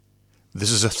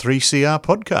This is a 3CR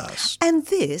podcast. And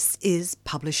this is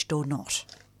Published or Not.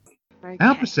 Okay.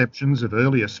 Our perceptions of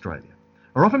early Australia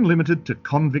are often limited to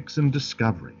convicts and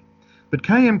discovery, but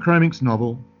K.M. Kroeming's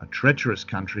novel, A Treacherous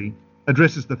Country,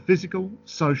 addresses the physical,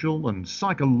 social and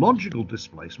psychological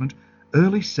displacement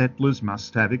early settlers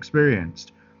must have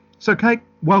experienced. So, Kate,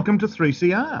 welcome to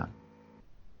 3CR.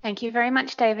 Thank you very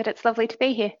much, David. It's lovely to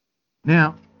be here.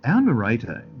 Now, our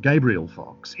narrator, Gabriel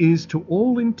Fox, is to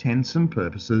all intents and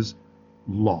purposes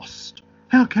lost.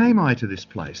 How came I to this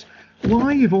place?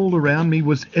 Why, if all around me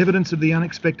was evidence of the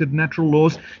unexpected natural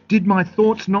laws, did my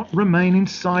thoughts not remain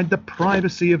inside the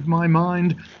privacy of my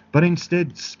mind, but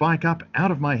instead spike up out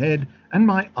of my head and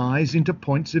my eyes into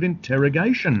points of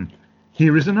interrogation?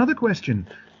 Here is another question.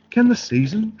 Can the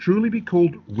season truly be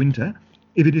called winter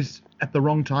if it is at the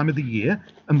wrong time of the year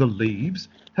and the leaves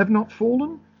have not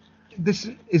fallen?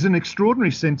 This is an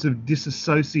extraordinary sense of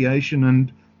disassociation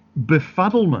and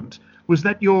befuddlement. Was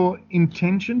that your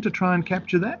intention to try and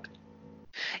capture that?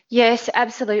 Yes,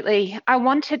 absolutely. I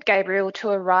wanted Gabriel to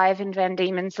arrive in Van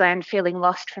Diemen's Land feeling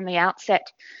lost from the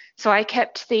outset. So I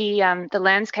kept the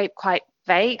landscape quite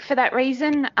vague for that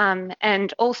reason.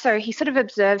 And also he sort of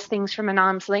observes things from an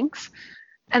arm's length.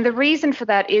 And the reason for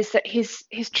that is that his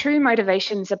true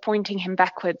motivations are pointing him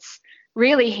backwards.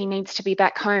 Really, he needs to be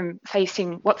back home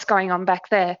facing what's going on back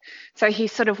there. So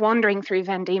he's sort of wandering through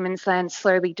Van Diemen's Land,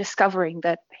 slowly discovering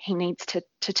that he needs to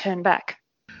turn back.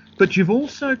 But you've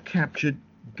also captured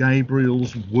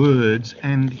Gabriel's words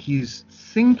and his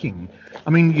thinking. I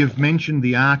mean, you've mentioned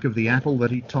the arc of the apple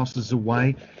that he tosses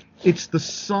away. It's the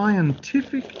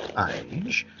scientific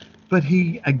age, but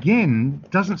he, again,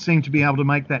 doesn't seem to be able to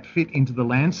make that fit into the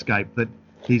landscape that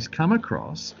he's come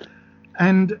across.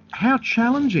 And how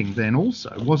challenging then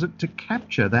also was it to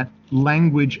capture that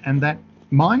language and that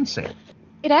mindset?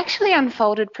 It actually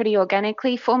unfolded pretty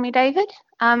organically for me, David.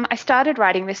 I started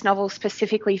writing this novel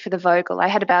specifically for the Vogel. I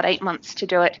had about 8 months to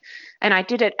do it, and I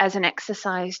did it as an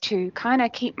exercise to kind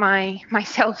of keep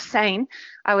myself sane.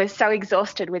 I was so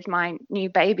exhausted with my new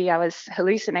baby, I was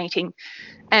hallucinating.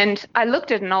 And I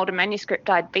looked at an older manuscript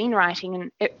I'd been writing,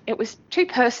 and it was too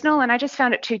personal, and I just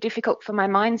found it too difficult for my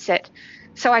mindset.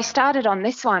 So I started on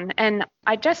this one, and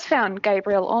I just found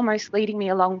Gabriel almost leading me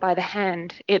along by the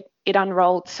hand. It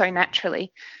unrolled so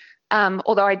naturally.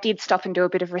 Although I did stop and do a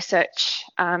bit of research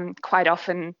quite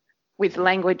often with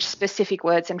language-specific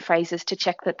words and phrases to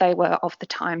check that they were of the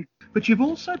time. But you've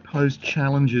also posed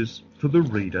challenges for the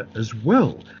reader as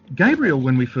well. Gabriel,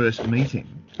 when we first meet him,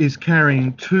 is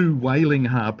carrying 2 whaling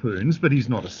harpoons, but he's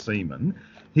not a seaman.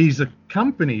 He's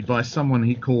accompanied by someone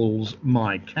he calls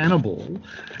my cannibal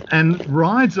and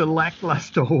rides a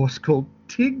lacklustre horse called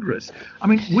Tigris. I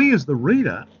mean, we as the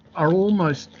reader are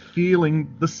almost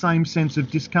feeling the same sense of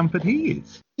discomfort he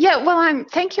is. Yeah, well,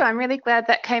 thank you. I'm really glad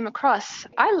that came across.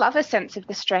 I love a sense of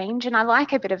the strange and I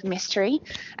like a bit of mystery.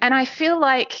 And I feel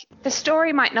like the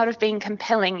story might not have been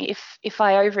compelling if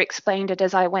I over-explained it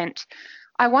as I went.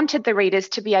 I wanted the readers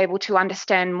to be able to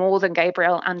understand more than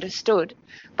Gabriel understood,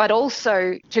 but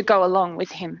also to go along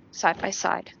with him side by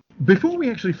side. Before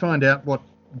we actually find out what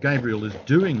Gabriel is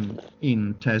doing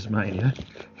in Tasmania,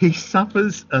 he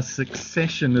suffers a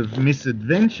succession of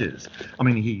misadventures. I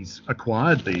mean, he's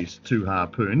acquired these 2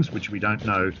 harpoons, which we don't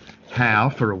know how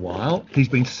for a while. He's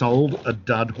been sold a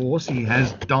dud horse. He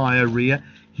has diarrhea.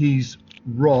 He's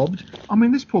robbed. I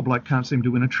mean, this poor bloke can't seem to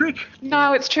win a trick.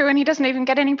 No, it's true, and he doesn't even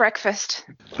get any breakfast.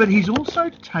 But he's also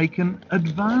taken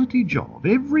advantage of.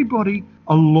 Everybody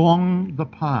along the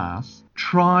path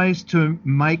tries to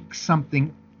make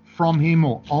something from him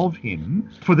or of him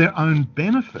for their own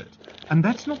benefit. And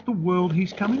that's not the world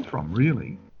he's coming from,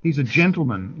 really. He's a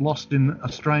gentleman lost in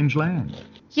a strange land.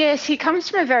 Yes, he comes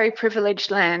from a very privileged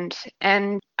land,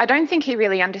 and I don't think he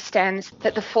really understands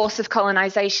that the force of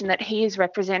colonisation that he is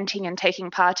representing and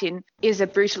taking part in is a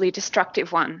brutally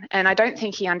destructive one. And I don't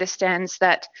think he understands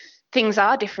that things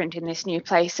are different in this new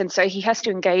place, and so he has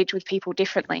to engage with people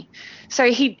differently.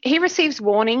 So he receives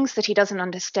warnings that he doesn't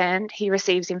understand. He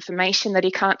receives information that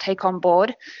he can't take on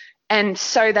board. And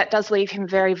so that does leave him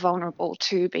very vulnerable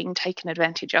to being taken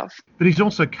advantage of. But he's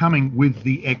also coming with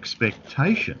the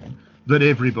expectation that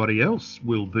everybody else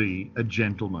will be a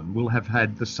gentleman, will have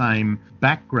had the same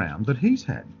background that he's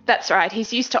had. That's right.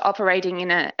 He's used to operating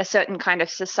in a certain kind of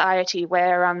society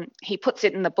where he puts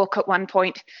it in the book at one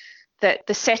point that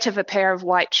the set of a pair of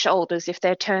white shoulders, if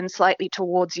they're turned slightly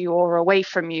towards you or away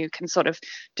from you, can sort of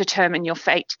determine your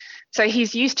fate. So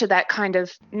he's used to that kind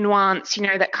of nuance,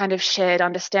 that kind of shared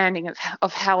understanding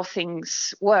of how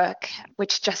things work,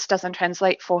 which just doesn't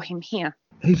translate for him here.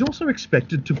 He's also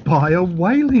expected to buy a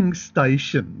whaling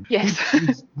station. Yes.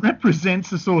 Which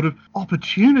represents a sort of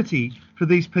opportunity for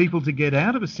these people to get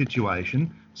out of a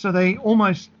situation. So they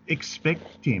almost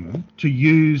expect him to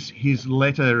use his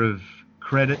letter of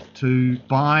credit to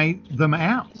buy them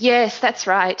out. Yes, that's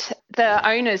right. The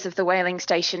owners of the whaling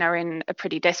station are in a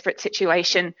pretty desperate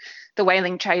situation. The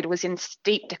whaling trade was in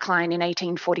steep decline in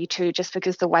 1842 just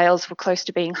because the whales were close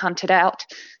to being hunted out,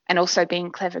 and also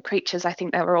being clever creatures, I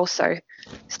think they were also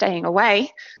staying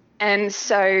away. And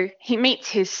so he meets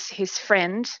his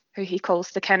friend, who he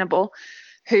calls the cannibal,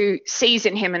 who sees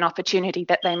in him an opportunity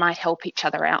that they might help each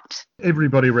other out.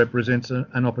 Everybody represents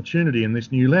an opportunity in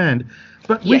this new land.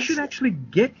 But we Yes. should actually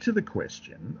get to the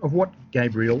question of what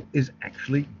Gabriel is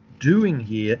actually doing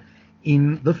here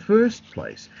in the first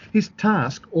place. His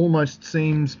task almost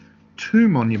seems too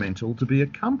monumental to be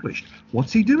accomplished.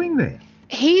 What's he doing there?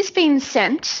 He's been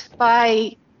sent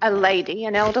by a lady,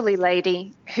 an elderly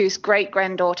lady, whose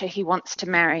great-granddaughter he wants to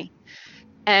marry.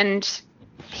 And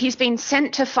he's been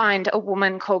sent to find a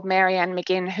woman called Mary Ann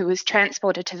McGinn, who was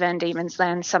transported to Van Diemen's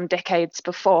Land some decades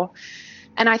before.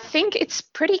 And I think it's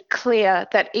pretty clear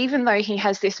that even though he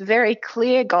has this very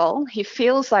clear goal, he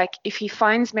feels like if he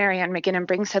finds Mary Ann McGinn and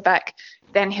brings her back,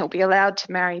 then he'll be allowed to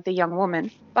marry the young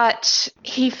woman. But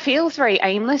he feels very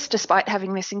aimless despite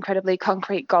having this incredibly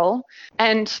concrete goal.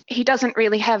 And he doesn't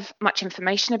really have much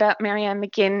information about Mary Ann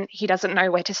McGinn. He doesn't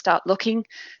know where to start looking.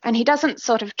 And he doesn't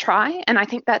sort of try. And I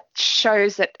think that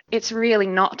shows that it's really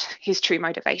not his true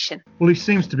motivation. Well, he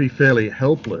seems to be fairly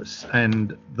helpless,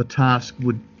 and the task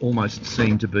would almost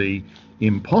seem to be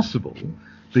impossible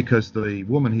because the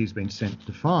woman he's been sent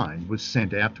to find was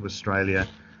sent out to Australia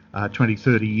 20,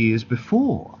 30 years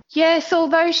before. Yes,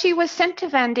 although she was sent to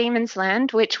Van Diemen's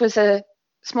Land, which was a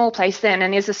small place then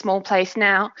and is a small place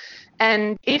now.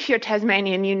 And if you're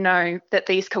Tasmanian, you know that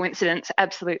these coincidences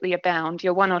absolutely abound.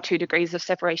 You're 1 or 2 degrees of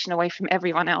separation away from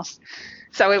everyone else.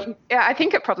 So I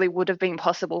think it probably would have been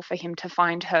possible for him to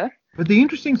find her. But the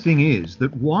interesting thing is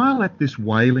that while at this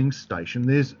whaling station,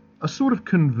 there's a sort of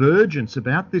convergence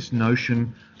about this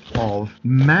notion of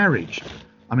marriage.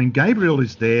 I mean, Gabriel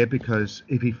is there because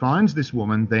if he finds this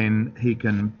woman, then he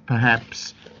can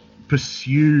perhaps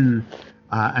pursue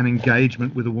an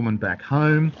engagement with a woman back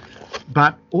home.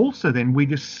 But also then we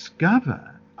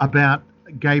discover about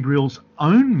Gabriel's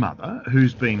own mother,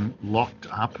 who's been locked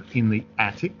up in the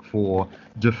attic for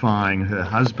defying her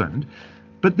husband.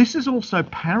 But this is also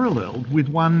paralleled with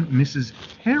one Mrs.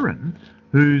 Heron,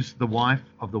 who's the wife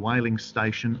of the whaling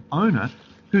station owner,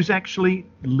 who's actually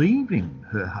leaving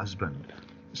her husband.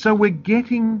 So we're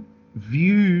getting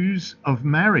views of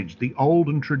marriage, the old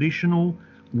and traditional,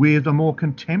 with a more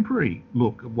contemporary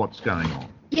look at what's going on.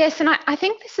 Yes, and I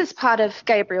think this is part of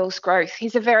Gabriel's growth.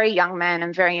 He's a very young man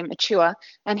and very immature,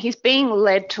 and he's being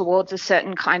led towards a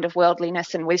certain kind of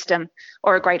worldliness and wisdom,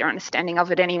 or a greater understanding of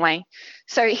it anyway.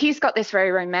 So he's got this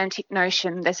very romantic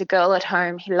notion. There's a girl at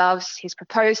home he loves, he's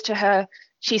proposed to her.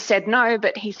 She said no,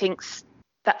 but he thinks,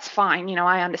 that's fine,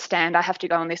 I understand, I have to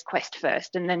go on this quest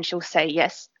first, and then she'll say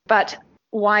yes. But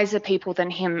wiser people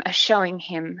than him are showing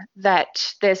him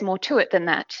that there's more to it than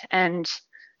that, and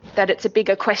that it's a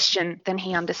bigger question than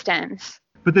he understands.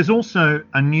 But there's also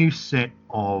a new set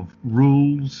of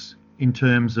rules in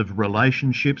terms of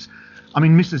relationships. I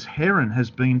mean, Mrs. Heron has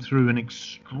been through an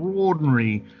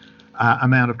extraordinary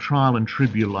amount of trial and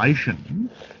tribulation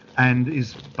and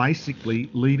is basically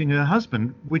leaving her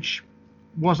husband, which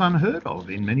was unheard of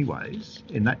in many ways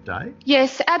in that day.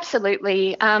 Yes,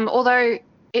 absolutely. Although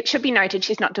it should be noted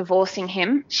she's not divorcing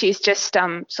him. She's just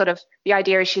the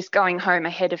idea is she's going home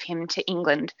ahead of him to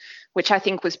England, which I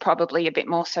think was probably a bit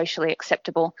more socially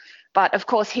acceptable. But of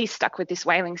course, he's stuck with this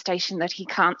whaling station that he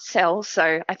can't sell.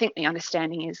 So I think the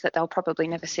understanding is that they'll probably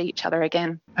never see each other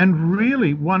again. And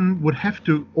really, one would have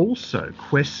to also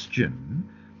question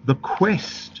the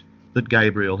quest that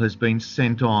Gabriel has been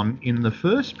sent on in the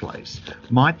first place.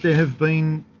 Might there have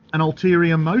been an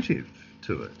ulterior motive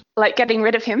to it? Like getting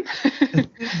rid of him?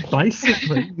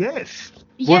 Basically, yes.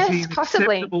 Yes, was he an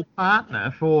possibly. acceptable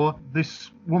partner for this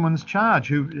woman's charge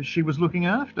who she was looking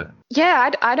after?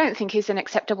 Yeah, I don't think he's an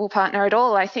acceptable partner at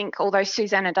all. I think although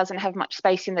Susanna doesn't have much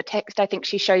space in the text, I think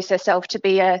she shows herself to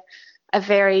be a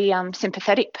very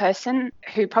sympathetic person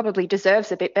who probably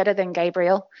deserves a bit better than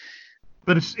Gabriel.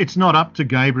 But it's not up to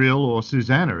Gabriel or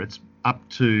Susanna. It's up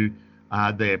to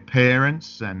their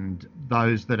parents and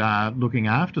those that are looking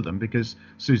after them, because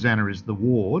Susanna is the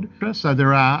ward. So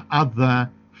there are other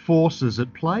forces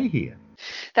at play here.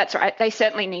 That's right. They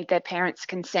certainly need their parents'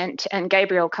 consent, and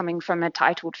Gabriel, coming from a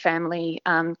titled family,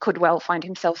 could well find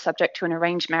himself subject to an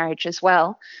arranged marriage as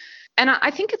well. And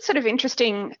I think it's sort of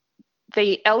interesting,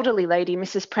 the elderly lady,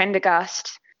 Mrs.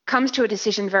 Prendergast, comes to a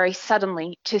decision very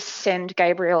suddenly to send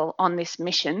Gabriel on this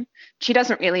mission. She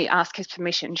doesn't really ask his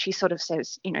permission. She sort of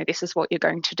says, this is what you're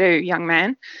going to do, young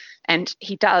man. And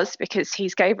he does, because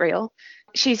he's Gabriel.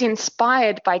 She's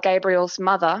inspired by Gabriel's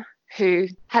mother, who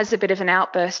has a bit of an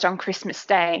outburst on Christmas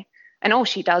Day. And all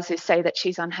she does is say that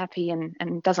she's unhappy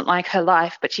and doesn't like her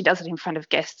life, but she does it in front of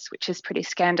guests, which is pretty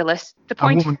scandalous. A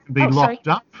woman can be locked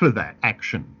up for that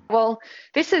action. Well,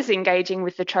 this is engaging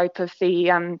with the trope of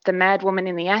the mad woman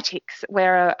in the attics,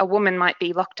 where a woman might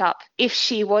be locked up if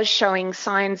she was showing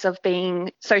signs of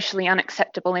being socially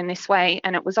unacceptable in this way,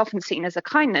 and it was often seen as a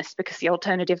kindness, because the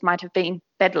alternative might have been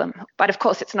bedlam. But of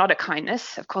course, it's not a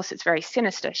kindness. Of course, it's very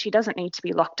sinister. She doesn't need to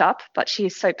be locked up, but she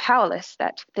is so powerless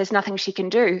that there's nothing she can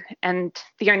do, and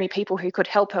the only people who could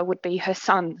help her would be her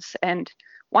sons, and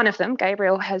one of them,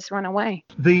 Gabriel, has run away.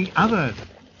 The other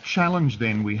challenge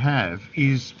then we have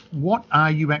is, what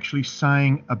are you actually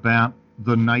saying about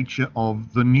the nature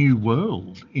of the new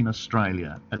world in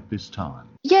Australia at this time?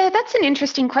 Yeah, that's an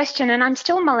interesting question, and I'm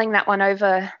still mulling that one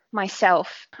over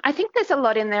myself. I think there's a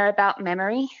lot in there about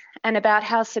memory and about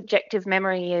how subjective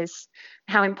memory is,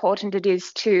 how important it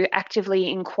is to actively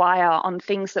inquire on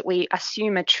things that we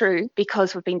assume are true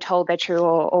because we've been told they're true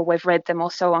or we've read them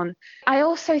or so on. I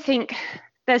also think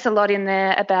there's a lot in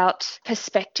there about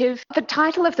perspective. The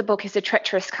title of the book is A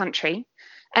Treacherous Country,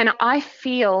 and I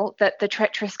feel that the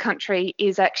treacherous country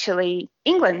is actually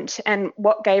England and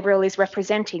what Gabriel is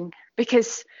representing,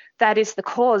 because that is the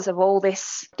cause of all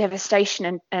this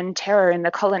devastation and terror in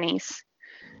the colonies.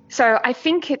 So I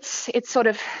think it's sort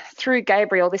of through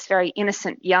Gabriel, this very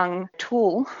innocent young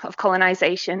tool of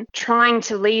colonisation, trying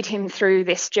to lead him through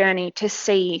this journey to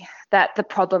see that the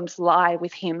problems lie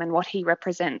with him and what he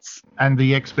represents. And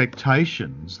the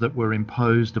expectations that were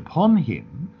imposed upon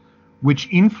him, which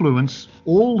influence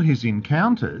all his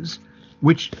encounters,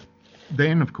 which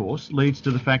then, of course, leads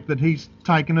to the fact that he's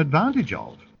taken advantage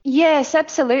of. Yes,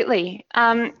 absolutely.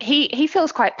 He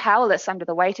feels quite powerless under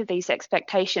the weight of these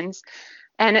expectations.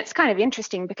 And it's kind of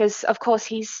interesting because, of course,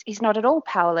 he's not at all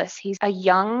powerless. He's a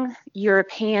young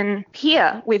European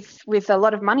peer with a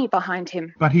lot of money behind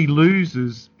him. But he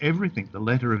loses everything. The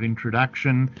letter of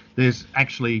introduction, there's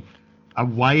actually a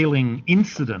whaling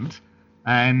incident,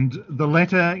 and the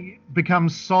letter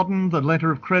becomes sodden, the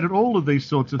letter of credit, all of these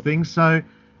sorts of things. So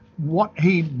what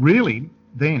he really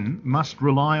then must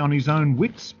rely on his own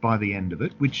wits by the end of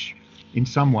it, which in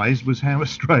some ways was how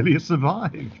Australia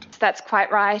survived. That's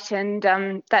quite right.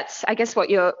 And that's, I guess, what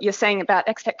you're saying about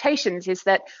expectations is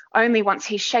that only once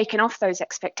he's shaken off those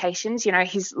expectations,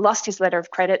 he's lost his letter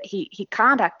of credit, he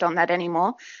can't act on that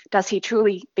anymore, does he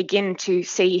truly begin to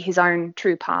see his own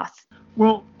true path.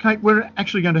 Well, Kate, we're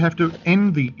actually going to have to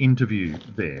end the interview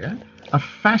there. A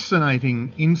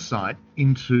fascinating insight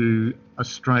into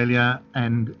Australia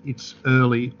and its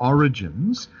early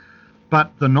origins.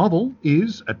 But the novel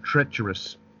is A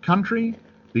Treacherous Country,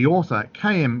 the author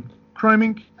K.M.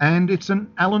 Cromink, and it's an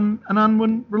Allen and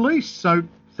Unwin release. So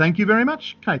thank you very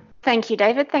much, Kate. Thank you,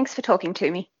 David. Thanks for talking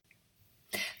to me.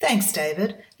 Thanks,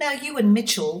 David. Now Ewan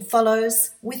Mitchell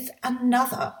follows with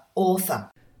another author.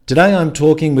 Today I'm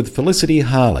talking with Felicity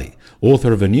Harley,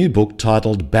 author of a new book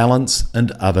titled Balance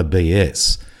and Other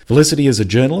BS. Felicity is a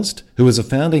journalist who is a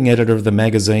founding editor of the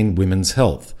magazine Women's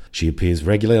Health. She appears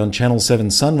regularly on Channel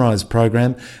 7's Sunrise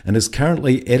program and is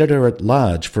currently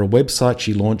editor-at-large for a website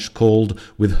she launched called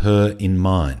With Her in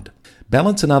Mind.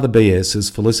 Balance and Other BS is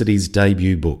Felicity's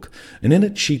debut book, and in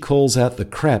it she calls out the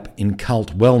crap in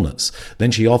cult wellness.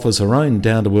 Then she offers her own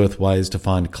down-to-earth ways to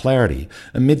find clarity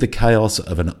amid the chaos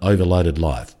of an overloaded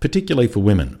life, particularly for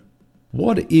women.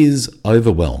 What is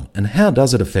overwhelm and how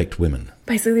does it affect women?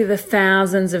 Basically the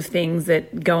thousands of things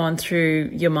that go on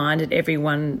through your mind at every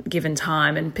one given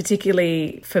time. And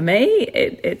particularly for me,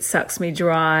 it sucks me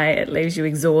dry. It leaves you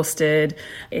exhausted.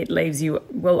 It leaves you,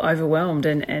 overwhelmed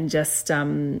and just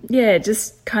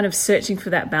kind of searching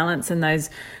for that balance and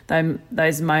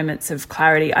those moments of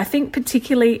clarity. I think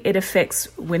particularly it affects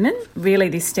women. Really,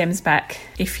 this stems back,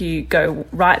 if you go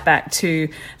right back to,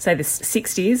 say, the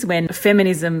 60s when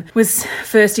feminism was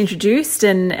first introduced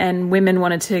and women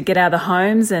wanted to get out of the homes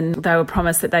and they were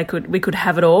promised that we could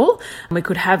have it all. We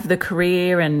could have the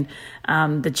career and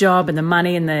the job and the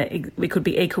money and we could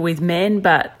be equal with men.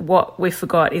 But what we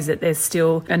forgot is that there's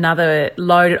still another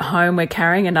load at home we're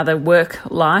carrying, another work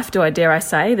life, dare I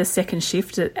say, the second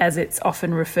shift as it's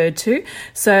often referred to.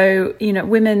 So,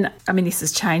 women, this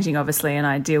is changing obviously, and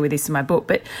I deal with this in my book,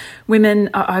 but women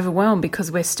are overwhelmed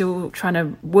because we're still trying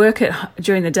to work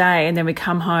during the day, and then we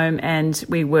come home and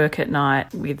we work at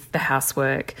night with the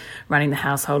housework, running the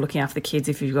household, looking after the kids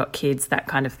if you've got kids, that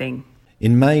kind of thing.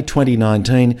 In May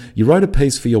 2019, you wrote a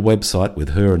piece for your website With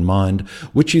Her in Mind,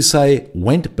 which you say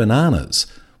went bananas.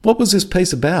 What was this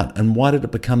piece about, and why did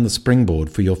it become the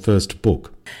springboard for your first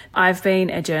book? I've been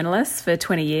a journalist for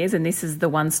 20 years, and this is the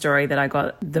one story that I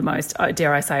got the most,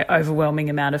 dare I say, overwhelming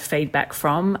amount of feedback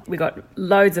from. We got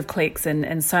loads of clicks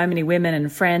and so many women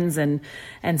and friends and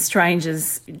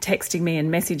strangers texting me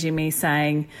and messaging me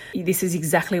saying, this is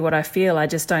exactly what I feel. I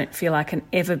just don't feel I can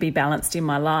ever be balanced in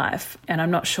my life, and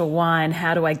I'm not sure why, and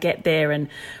how do I get there? And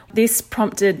this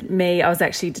prompted me. I was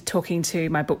actually talking to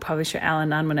my book publisher,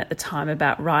 Alan Unwin, at the time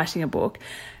about writing a book.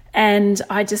 And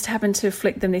I just happened to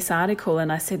flick them this article, and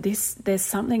I said, there's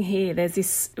something here. There's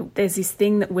this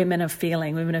thing that women are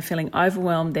feeling. Women are feeling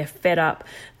overwhelmed, they're fed up,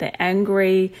 they're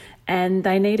angry, and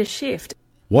they need a shift.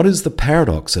 What is the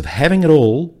paradox of having it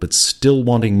all but still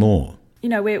wanting more?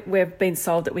 We've been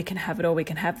sold that we can have it all. We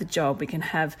can have the job, we can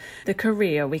have the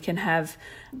career, we can have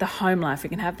the home life, we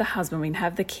can have the husband, we can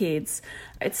have the kids.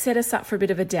 It set us up for a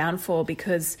bit of a downfall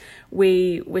because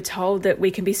we were told that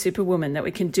we can be superwoman, that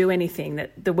we can do anything,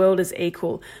 that the world is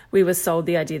equal. We were sold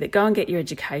the idea that go and get your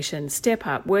education, step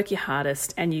up, work your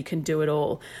hardest, and you can do it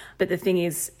all. But the thing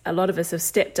is, a lot of us have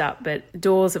stepped up, but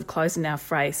doors have closed in our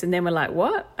face. And then we're like,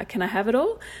 what? Can I have it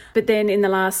all? But then in the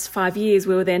last 5 years,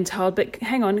 we were then told, but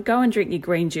hang on, go and drink your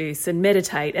green juice and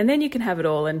meditate, and then you can have it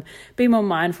all, and be more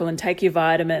mindful and take your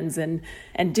vitamins and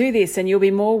do this, and you'll be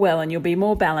more well and you'll be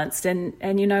more balanced.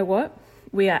 And you know what?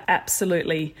 We are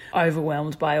absolutely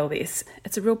overwhelmed by all this.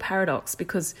 It's a real paradox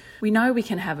because we know we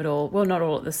can have it all. Well, not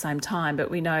all at the same time, but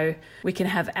we know we can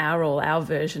have our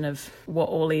version of what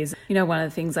all is. One of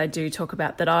the things I do talk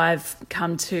about that I've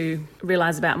come to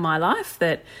realise about my life,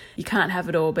 that you can't have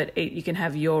it all, but you can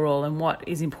have your all, and what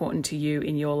is important to you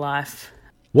in your life.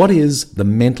 What is the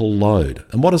mental load,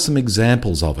 and what are some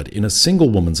examples of it in a single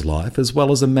woman's life as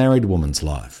well as a married woman's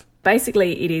life?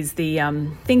 Basically, it is the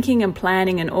thinking and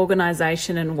planning and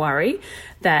organisation and worry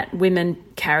that women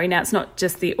carry. Now, it's not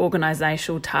just the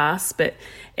organisational tasks, but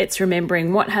it's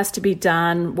remembering what has to be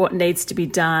done, what needs to be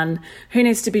done, who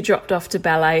needs to be dropped off to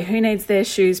ballet, who needs their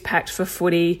shoes packed for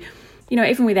footy.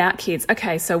 Even without kids,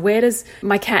 okay, so where does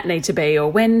my cat need to be,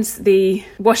 or when's the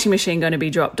washing machine going to be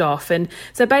dropped off? And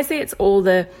so basically it's all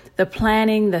the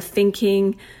planning, the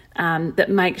thinking, that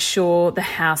makes sure the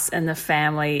house and the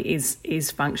family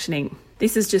is functioning.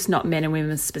 This is just not men and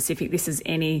women specific. This is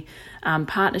any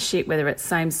partnership, whether it's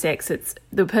same sex. It's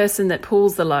the person that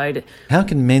pulls the load. How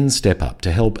can men step up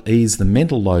to help ease the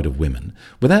mental load of women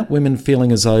without women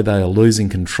feeling as though they are losing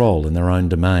control in their own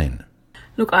domain?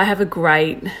 Look, I have a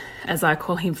great, as I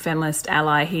call him, feminist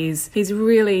ally. He's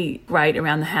really great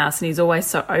around the house, and he's always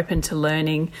so open to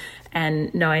learning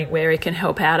and knowing where he can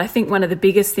help out. I think one of the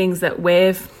biggest things that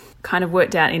we've kind of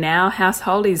worked out in our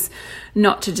household is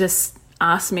not to just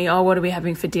ask me, what are we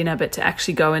having for dinner, but to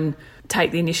actually go and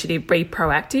take the initiative, be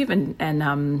proactive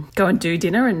and go and do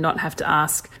dinner and not have to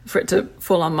ask for it to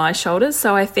fall on my shoulders.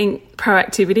 So I think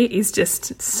proactivity is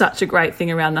just such a great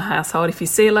thing around the household. If you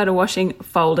see a load of washing,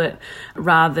 fold it,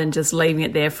 rather than just leaving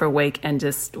it there for a week and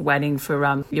just waiting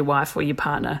for your wife or your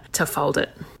partner to fold it.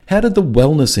 How did the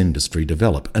wellness industry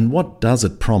develop, and what does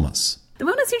it promise? The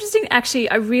wellness interesting. Actually,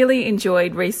 I really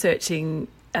enjoyed researching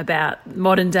about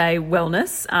modern day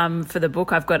wellness for the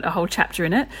book. I've got a whole chapter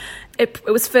in it. It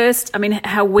was first,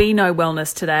 how we know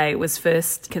wellness today was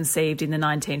first conceived in the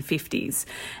 1950s.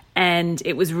 And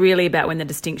it was really about when the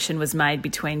distinction was made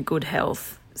between good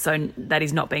health, so that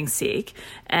is not being sick,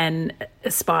 and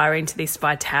aspiring to this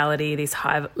vitality, this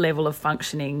high level of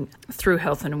functioning through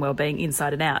health and well-being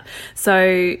inside and out.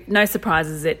 So no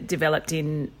surprises, it developed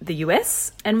in the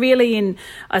US, and really in,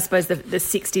 I suppose, the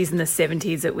 60s and the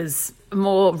 70s, it was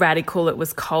more radical, it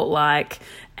was cult-like,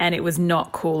 and it was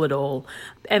not cool at all.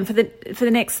 And for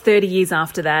the next 30 years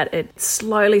after that, it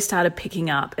slowly started picking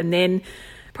up, and then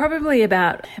probably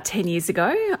about 10 years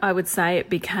ago, I would say it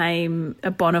became a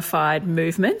bona fide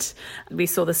movement. We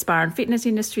saw the spa and fitness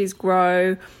industries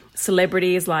grow.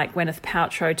 Celebrities like Gwyneth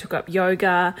Paltrow took up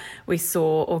yoga. We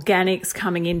saw organics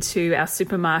coming into our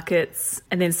supermarkets.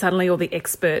 And then suddenly all the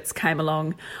experts came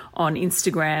along on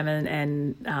Instagram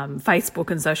and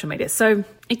Facebook and social media. So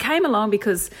it came along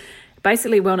because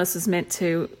Basically, wellness was meant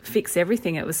to fix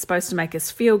everything. It was supposed to make us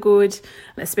feel good,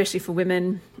 especially for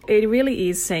women. It really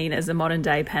is seen as a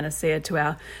modern-day panacea to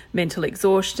our mental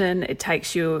exhaustion. It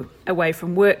takes you away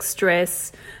from work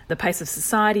stress, the pace of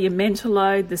society, your mental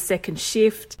load, the second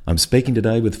shift. I'm speaking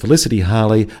today with Felicity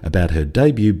Harley about her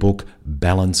debut book,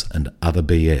 Balance and Other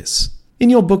BS. In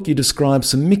your book, you describe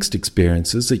some mixed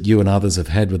experiences that you and others have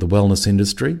had with the wellness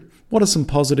industry. What are some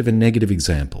positive and negative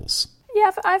examples?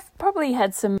 Yeah, I've probably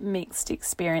had some mixed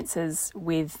experiences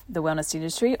with the wellness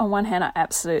industry. On one hand, I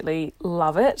absolutely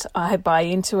love it. I buy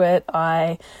into it.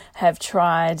 I have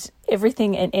tried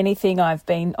everything and anything. I've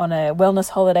been on a wellness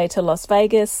holiday to Las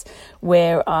Vegas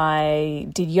where I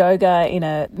did yoga in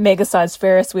a mega-sized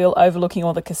Ferris wheel overlooking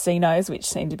all the casinos, which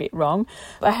seemed a bit wrong.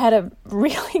 I had a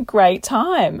really great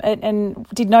time and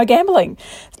did no gambling.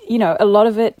 You know, a lot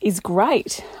of it is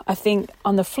great. I think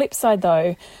on the flip side,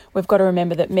 though, we've got to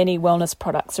remember that many wellness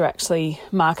products are actually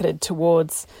marketed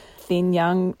towards thin,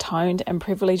 young, toned and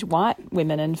privileged white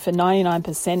women. And for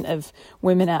 99% of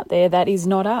women out there, that is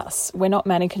not us. We're not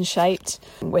mannequin shaped.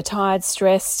 We're tired,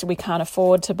 stressed. We can't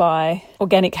afford to buy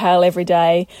organic kale every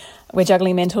day. We're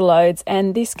juggling mental loads.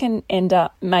 And this can end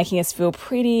up making us feel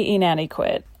pretty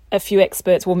inadequate. A few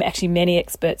experts, well, actually many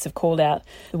experts have called out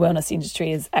the wellness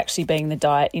industry as actually being the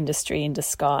diet industry in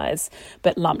disguise,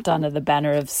 but lumped under the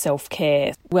banner of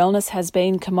self-care. Wellness has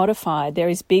been commodified. There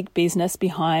is big business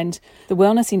behind the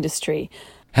wellness industry.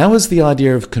 How has the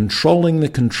idea of controlling the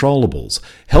controllables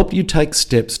helped you take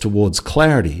steps towards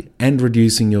clarity and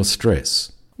reducing your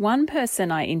stress? One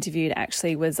person I interviewed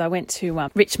actually was I went to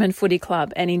Richmond Footy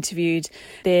Club and interviewed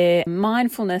their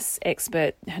mindfulness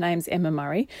expert. Her name's Emma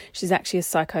Murray. She's actually a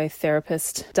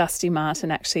psychotherapist. Dusty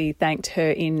Martin actually thanked her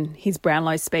in his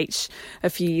Brownlow speech a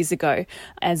few years ago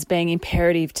as being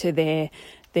imperative to their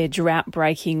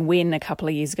drought-breaking win a couple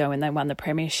of years ago when they won the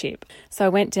premiership. So I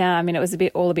went down. I mean, it was a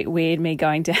bit weird, me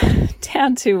going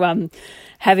down to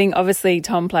having, obviously,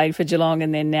 Tom played for Geelong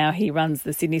and then now he runs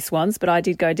the Sydney Swans, but I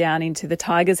did go down into the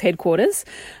Tigers headquarters,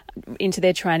 into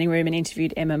their training room and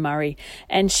interviewed Emma Murray.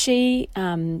 And she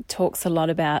talks a lot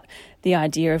about the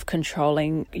idea of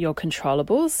controlling your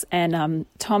controllables. And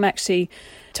Tom actually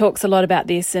talks a lot about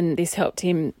this, and this helped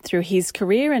him through his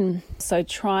career. And so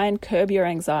try and curb your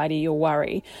anxiety, your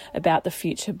worry about the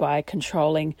future by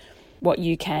controlling what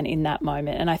you can in that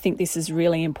moment. And I think this is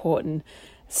really important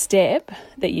step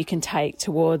that you can take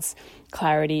towards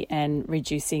clarity and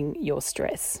reducing your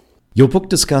stress. Your book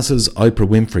discusses Oprah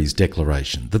Winfrey's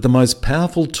declaration that the most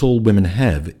powerful tool women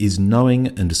have is knowing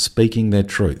and speaking their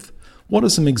truth. What are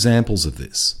some examples of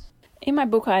this? In my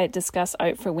book, I discuss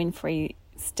Oprah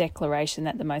Winfrey's declaration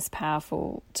that the most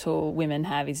powerful tool women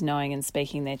have is knowing and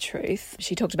speaking their truth.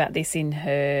 She talked about this in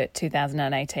her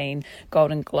 2018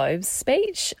 Golden Globes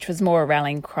speech, which was more a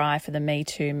rallying cry for the Me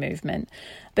Too movement.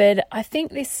 But I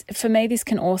think this, for me, this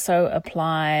can also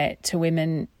apply to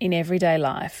women in everyday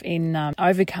life, in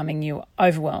overcoming your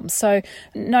overwhelm. So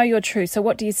know your truth. So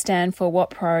what do you stand for? What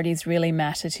priorities really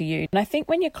matter to you? And I think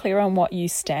when you're clear on what you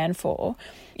stand for,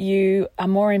 you are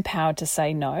more empowered to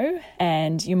say no,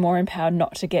 and you're more empowered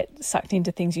not to get sucked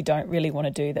into things you don't really want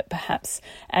to do that perhaps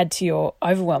add to your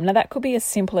overwhelm. Now, that could be as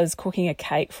simple as cooking a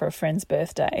cake for a friend's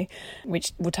birthday,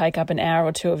 which will take up an hour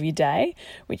or two of your day,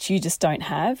 which you just don't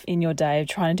have in your day of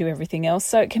trying to do everything else.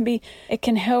 So it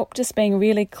can help just being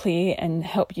really clear and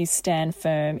help you stand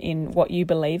firm in what you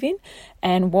believe in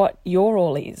and what your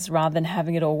all is, rather than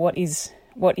having it all. What is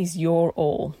your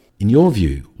all? In your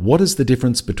view, what is the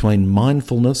difference between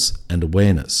mindfulness and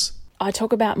awareness? I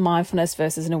talk about mindfulness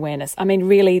versus an awareness. I mean,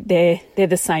 really, they're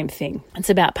the same thing. It's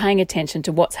about paying attention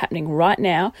to what's happening right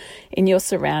now in your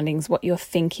surroundings, what you're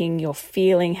thinking, you're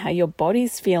feeling, how your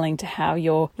body's feeling, to how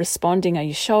you're responding. Are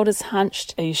your shoulders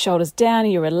hunched? Are your shoulders down? Are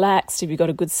you relaxed? Have you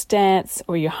got a good stance?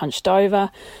 Or are you hunched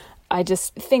over? I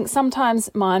just think sometimes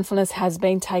mindfulness has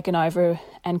been taken over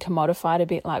and commodified a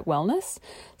bit like wellness.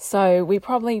 So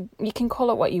you can call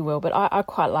it what you will, but I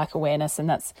quite like awareness, and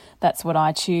that's what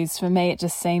I choose. For me, it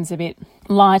just seems a bit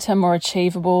lighter, more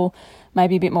achievable,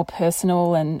 maybe a bit more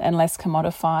personal and less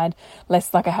commodified,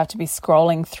 less like I have to be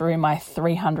scrolling through my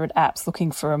 300 apps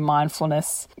looking for a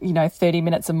mindfulness, 30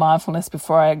 minutes of mindfulness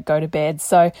before I go to bed.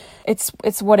 So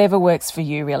it's whatever works for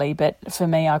you, really. But for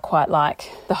me, I quite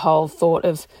like the whole thought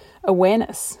of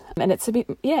awareness, and it's a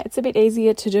bit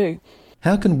easier to do.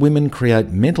 How can women create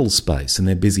mental space in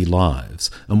their busy lives,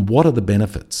 and what are the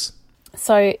benefits?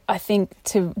 So I think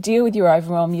to deal with your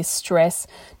overwhelm, your stress,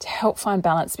 to help find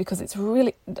balance, because it's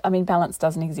really, balance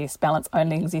doesn't exist. Balance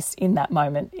only exists in that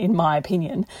moment, in my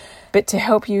opinion. But to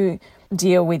help you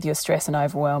deal with your stress and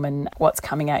overwhelm and what's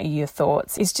coming at you, your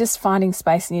thoughts, is just finding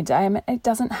space in your day. I mean, it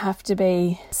doesn't have to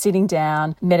be sitting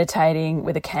down, meditating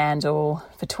with a candle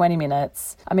for 20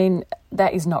 minutes. I mean,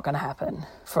 that is not going to happen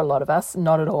for a lot of us,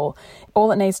 not at all.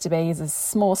 All it needs to be is a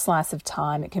small slice of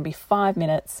time. It can be 5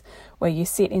 minutes where you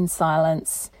sit in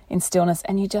silence, in stillness,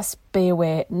 and you just be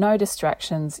aware, no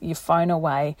distractions, your phone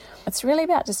away. It's really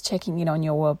about just checking in on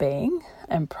your well-being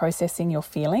and processing your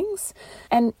feelings.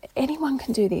 And anyone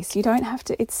can do this. You don't have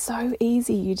to, it's so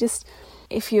easy. You just,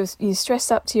 if you're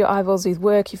stressed up to your eyeballs with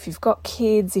work, if you've got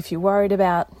kids, if you're worried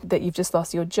about that you've just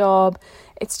lost your job,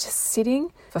 it's just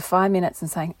sitting for 5 minutes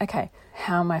and saying, okay,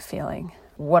 how am I feeling?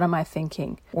 What am I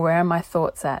thinking? Where are my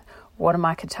thoughts at? What am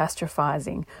I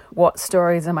catastrophizing? What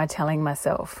stories am I telling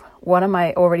myself? What am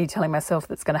I already telling myself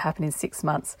that's going to happen in 6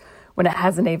 months when it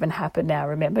hasn't even happened now?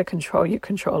 Remember, control your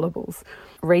controllables.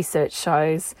 Research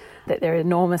shows that there are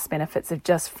enormous benefits of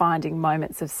just finding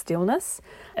moments of stillness,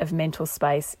 of mental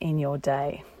space in your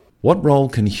day. What role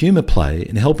can humour play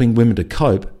in helping women to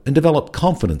cope and develop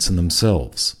confidence in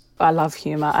themselves? I love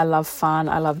humour, I love fun,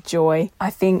 I love joy. I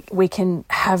think we can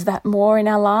have that more in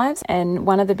our lives. And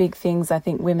one of the big things I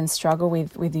think women struggle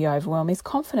with the overwhelm is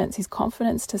confidence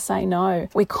to say no.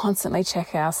 We constantly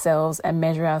check ourselves and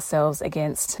measure ourselves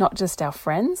against not just our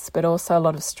friends, but also a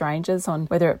lot of strangers on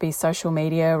whether it be social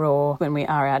media or when we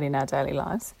are out in our daily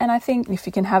lives. And I think if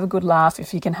you can have a good laugh,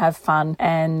 if you can have fun,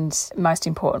 and most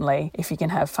importantly, if you can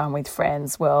have fun with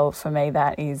friends, well, for me,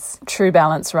 that is true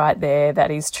balance right there. That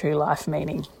is true life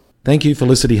meaning. Thank you,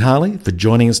 Felicity Harley, for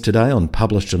joining us today on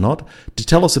Published or Not to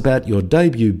tell us about your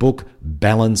debut book,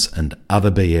 Balance and Other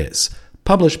BS,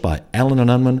 published by Allen &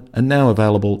 Unwin and now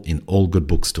available in all good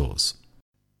bookstores.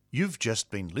 You've just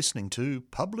been listening to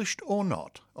Published or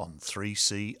Not on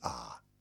 3CR.